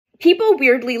People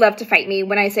weirdly love to fight me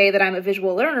when I say that I'm a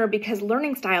visual learner because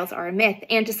learning styles are a myth,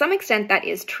 and to some extent that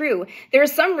is true. There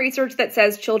is some research that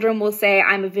says children will say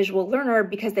I'm a visual learner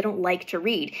because they don't like to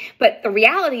read. But the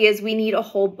reality is we need a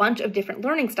whole bunch of different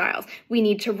learning styles. We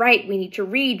need to write, we need to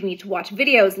read, we need to watch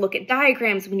videos, look at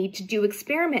diagrams, we need to do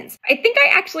experiments. I think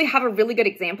I actually have a really good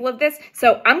example of this,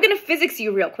 so I'm gonna physics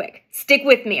you real quick. Stick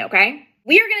with me, okay?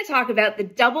 We are going to talk about the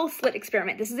double slit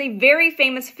experiment. This is a very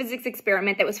famous physics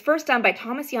experiment that was first done by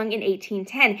Thomas Young in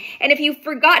 1810. And if you've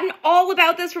forgotten all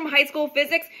about this from high school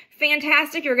physics,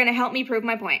 fantastic, you're going to help me prove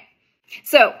my point.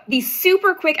 So, the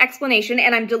super quick explanation,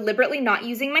 and I'm deliberately not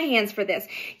using my hands for this,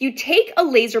 you take a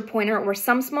laser pointer or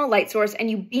some small light source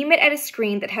and you beam it at a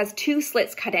screen that has two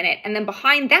slits cut in it, and then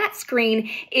behind that screen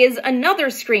is another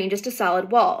screen, just a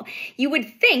solid wall. You would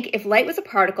think if light was a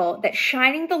particle that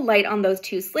shining the light on those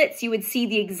two slits, you would see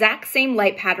the exact same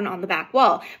light pattern on the back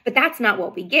wall, but that's not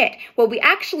what we get. What we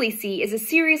actually see is a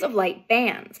series of light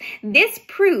bands. This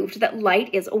proved that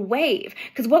light is a wave,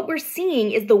 because what we're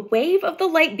seeing is the wave of the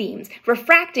light beams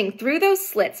refracting through those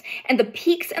slits, and the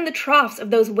peaks and the troughs of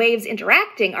those waves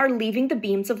interacting are leaving the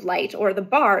beams of light, or the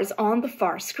bars, on the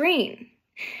far screen.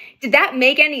 Did that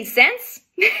make any sense?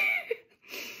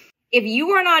 If you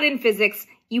are not in physics,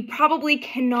 you probably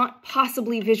cannot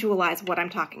possibly visualize what I'm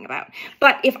talking about.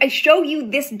 But if I show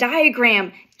you this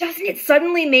diagram, doesn't it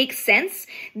suddenly make sense?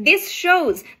 This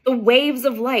shows the waves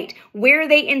of light, where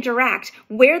they interact,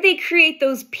 where they create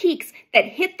those peaks that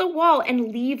hit the wall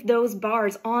and leave those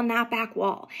bars on that back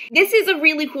wall. This is a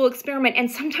really cool experiment,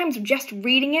 and sometimes just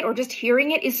reading it or just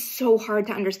hearing it is so hard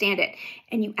to understand it.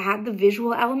 And you add the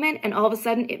visual element, and all of a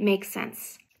sudden it makes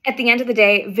sense. At the end of the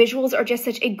day, visuals are just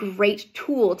such a great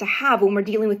tool to have when we're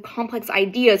dealing with complex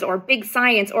ideas or big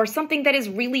science or something that is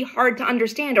really hard to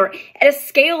understand or at a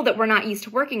scale that we're not used to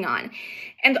working on.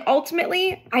 And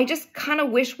ultimately, I just kind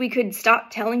of wish we could stop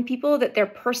telling people that their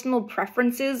personal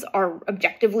preferences are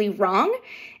objectively wrong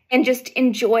and just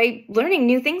enjoy learning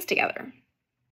new things together.